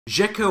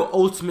Dzeko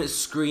Ultimate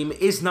Scream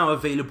is now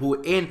available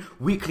in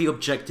weekly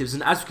objectives,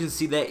 and as you can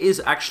see, there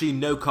is actually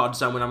no card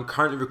design when I'm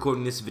currently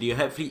recording this video.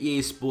 Hopefully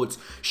EA Sports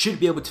should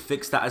be able to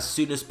fix that as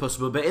soon as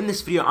possible, but in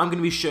this video I'm going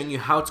to be showing you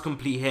how to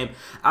complete him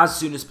as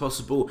soon as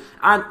possible,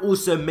 and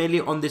also mainly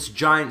on this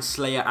Giant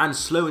Slayer and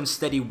slow and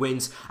steady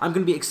wins. I'm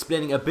going to be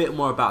explaining a bit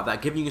more about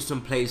that, giving you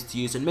some plays to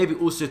use, and maybe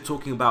also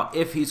talking about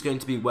if he's going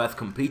to be worth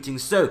completing.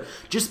 So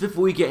just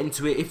before we get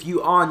into it, if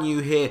you are new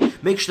here,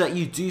 make sure that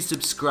you do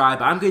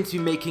subscribe. I'm going to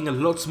be making a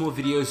lot more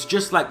videos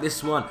just like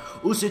this one,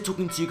 also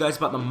talking to you guys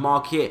about the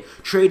market,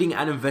 trading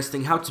and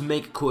investing, how to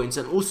make coins,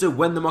 and also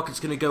when the market's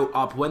going to go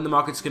up, when the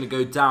market's going to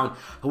go down,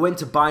 when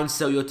to buy and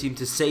sell your team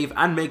to save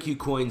and make you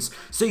coins,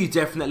 so you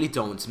definitely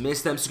don't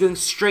miss them. So going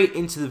straight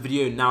into the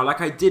video now, like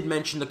I did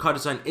mention, the card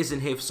design isn't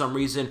here for some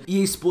reason.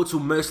 EA Sports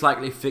will most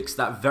likely fix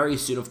that very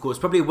soon, of course.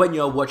 Probably when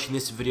you are watching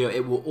this video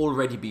it will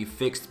already be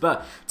fixed,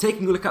 but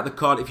taking a look at the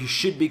card, if you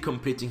should be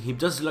completing, he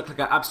does look like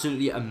an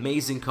absolutely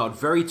amazing card.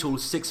 Very tall,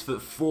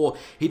 6'4".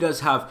 He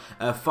does have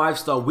a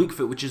 5-star weak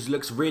foot, which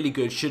looks really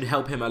good, should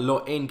help him a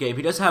lot in game.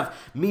 He does have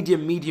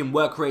medium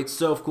work rate,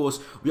 so of course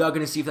we are going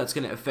to see if that's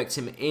going to affect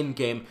him in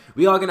game.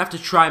 We are going to have to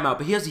try him out,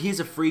 but he's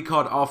a free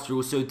card after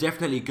all, so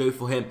definitely go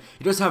for him.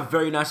 He does have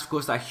very nice, of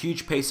course, that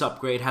huge pace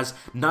upgrade, has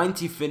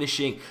 90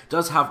 finishing,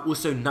 does have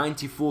also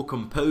 94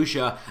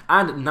 composure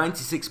and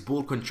 96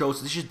 ball control,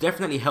 so this should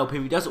definitely help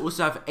him. He does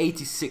also have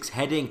 86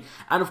 heading,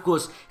 and of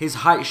course his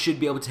height should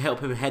be able to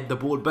help him head the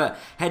ball, but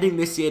heading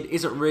this year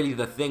isn't really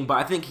the thing. But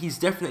I think he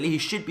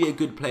should be a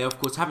good player. Of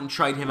course, haven't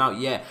tried him out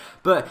yet,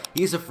 but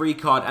he's a free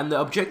card, and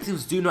the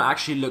objectives do not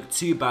actually look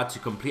too bad to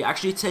complete.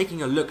 Actually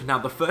taking a look now,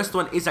 the first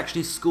one is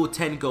actually score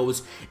 10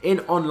 goals in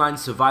online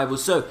survival.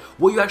 So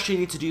what you actually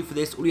need to do for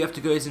this, all you have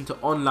to go is into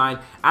online,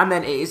 and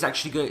then it is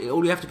actually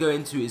all you have to go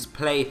into is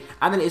play,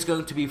 and then it's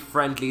going to be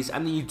friendlies,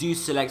 and then you do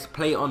select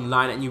play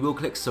online, and you will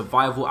click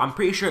survival. I'm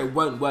pretty sure it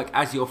won't work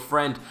as your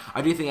friend.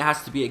 I do think it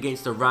has to be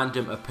against a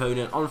random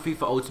opponent on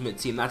FIFA Ultimate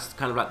Team. That's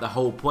kind of like the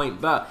whole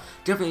point, but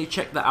definitely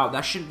check that out.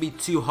 That shouldn't be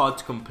too hard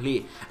to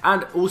complete.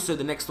 And also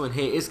the next one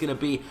here is going to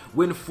be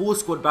win 4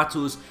 squad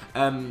battles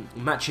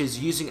matches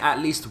using at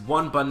least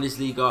 1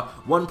 Bundesliga,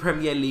 1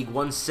 Premier League,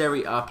 1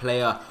 Serie A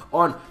player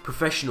on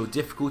professional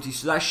difficulty.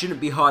 So that shouldn't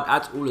be hard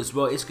at all as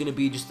well. It's going to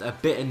be just a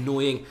bit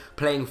annoying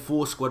playing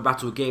 4 squad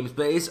battle games,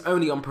 but it's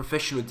only on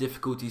professional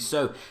difficulty,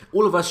 so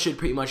all of us should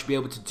pretty much be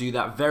able to do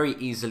that very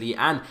easily.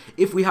 And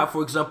if we have,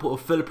 for example, a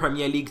full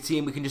Premier League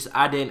team, we can just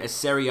add in a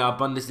Serie A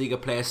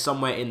Bundesliga player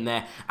somewhere in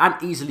there and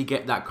easily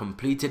get that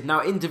completed.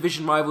 Now in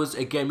division rivals,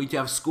 again, we do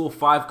have score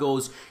 5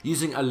 goals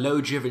using a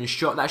low driven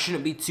shot. That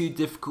shouldn't be too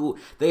difficult.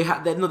 They're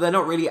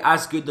not really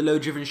as good, the low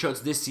driven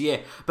shots this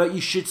year, but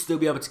you should still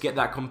be able to get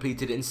that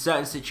completed. In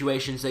certain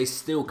situations they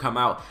still come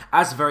out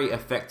as very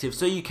effective,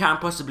 so you can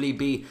possibly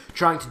be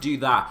trying to do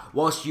that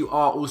whilst you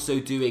are also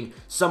doing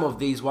some of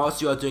these,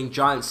 whilst you are doing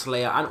Giant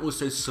Slayer and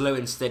also slow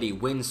and steady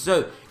wins.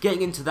 So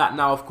getting into that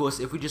now, of course,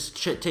 if we just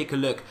take a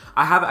look,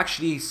 I have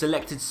actually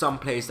selected some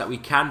players that we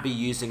can be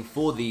using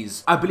for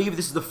these. I believe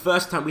this is the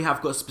first time we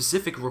have got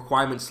specific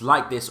requirements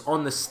like this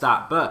on the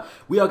stat, but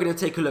we are going to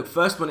take a look.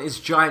 First one is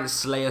Giant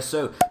Slayer,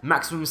 so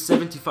maximum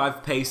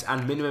 75 pace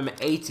and minimum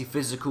 80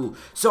 physical.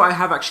 So I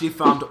have actually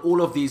found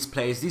all of these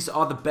players. These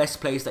are the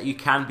best players that you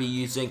can be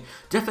using.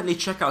 Definitely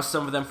check out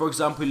some of them. For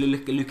example,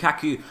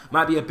 Lukaku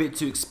might be a bit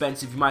too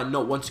expensive, you might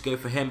not want to go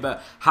for him,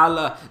 but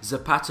Hala,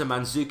 Zapata,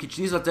 Mandzukic,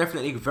 these are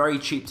definitely very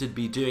cheap to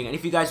be doing. And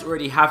if you guys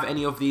already have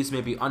any of these,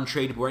 maybe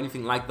untradeable or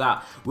anything like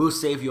that, will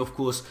save you, of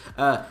course,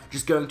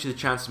 just going to the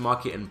transfer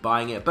market and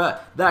buying it.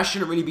 But that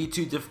shouldn't really be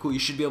too difficult. You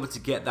should be able to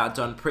get that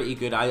done pretty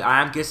good.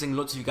 I am guessing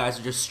lots of you guys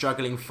are just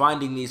struggling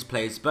finding these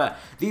players, but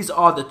these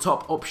are the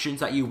top options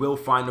that you will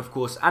find, of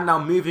course. And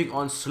now moving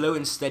on, slow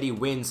and steady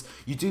wins.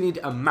 You do need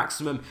a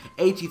maximum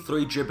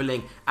 83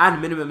 dribbling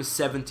and minimum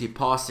 70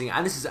 passing,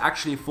 and this is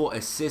actually for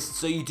assists,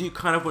 so you do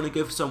kind of want to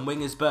go for some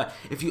wingers, but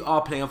if you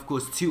are playing, of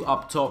course, 2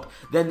 up top,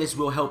 then this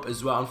will help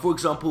as well. And for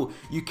example,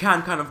 you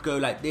can kind of go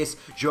like this: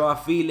 Joao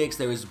Felix,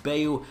 there is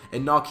Bale,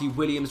 Inaki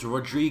Williams,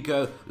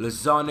 Rodrigo,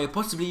 Lozano.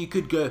 Possibly you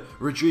could go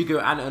Rodrigo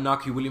and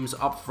Inaki Williams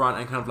up front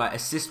and kind of like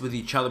assist with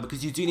each other,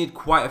 because you do need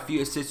quite a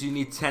few assists. You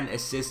need 10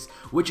 assists,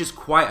 which is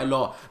quite a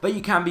lot. But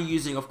you can be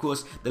using, of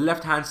course, the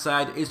left hand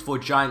side is for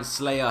Giant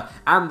Slayer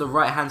and the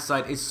right hand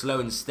side is slow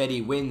and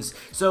steady wins.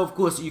 So of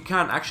course you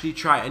can actually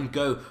try and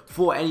go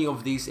for any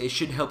of these. It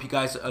should help you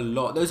guys a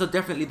lot. Those are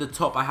definitely the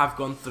top. I have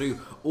gone through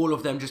all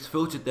of them, just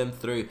filtered them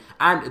through,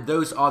 and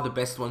those are the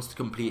best ones to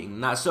completing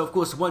that. So of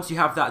course once you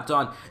have that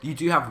done, you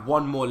do have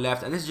 1 more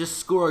left, and this is just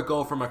score a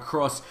goal from a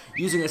cross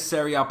using a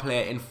Serie A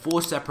player in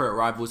 4 separate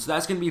rivals. So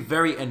that's going to be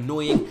very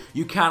annoying.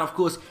 You can, of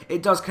course,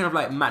 it does kind of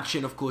like match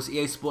in, of course.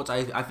 EA Sports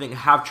I think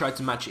have tried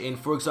to match it in.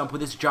 For example,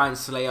 this Giant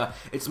Slayer,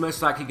 it's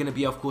most likely going to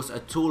be, of course, a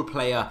tall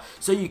player,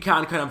 so you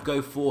can kind of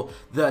go for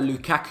the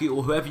Lukaku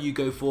or whoever you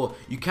go for.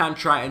 You can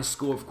try and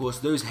score, of course,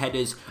 those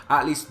headers,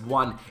 at least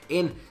 1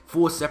 in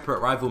 4 separate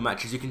rival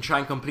matches. You can try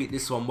and complete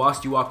this one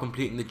whilst you are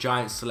completing the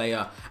Giant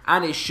Slayer,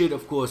 and it should,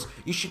 of course,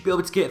 you should be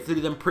able to get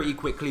through them pretty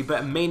quickly,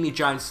 but mainly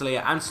Giant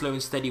Slayer and Slow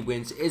and Steady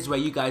wins is where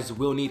you guys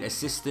will need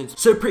assistance.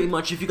 So pretty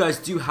much, if you guys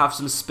do have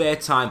some spare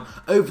time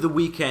over the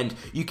weekend,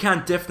 you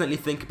can definitely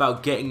think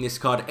about getting this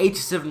card.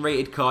 87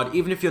 rated card.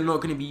 Even if you're not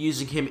going to be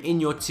using him in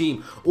your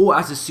team or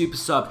as a super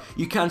sub,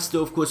 you can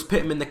still, of course,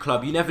 put him in the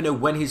club. You never know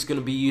when he's going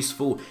to be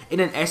useful in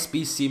an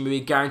SBC, maybe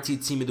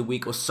guaranteed team of the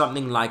week or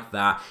something like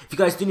that. If you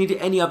guys do need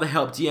any other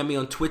help, DM me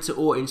on Twitter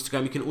or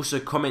Instagram. You can also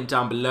comment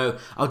down below.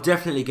 I'll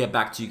definitely get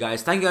back to you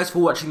guys. Thank you guys for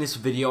watching this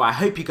video. I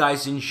hope you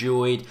guys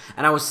enjoyed,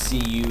 and I will see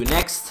you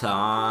next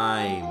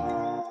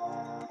time.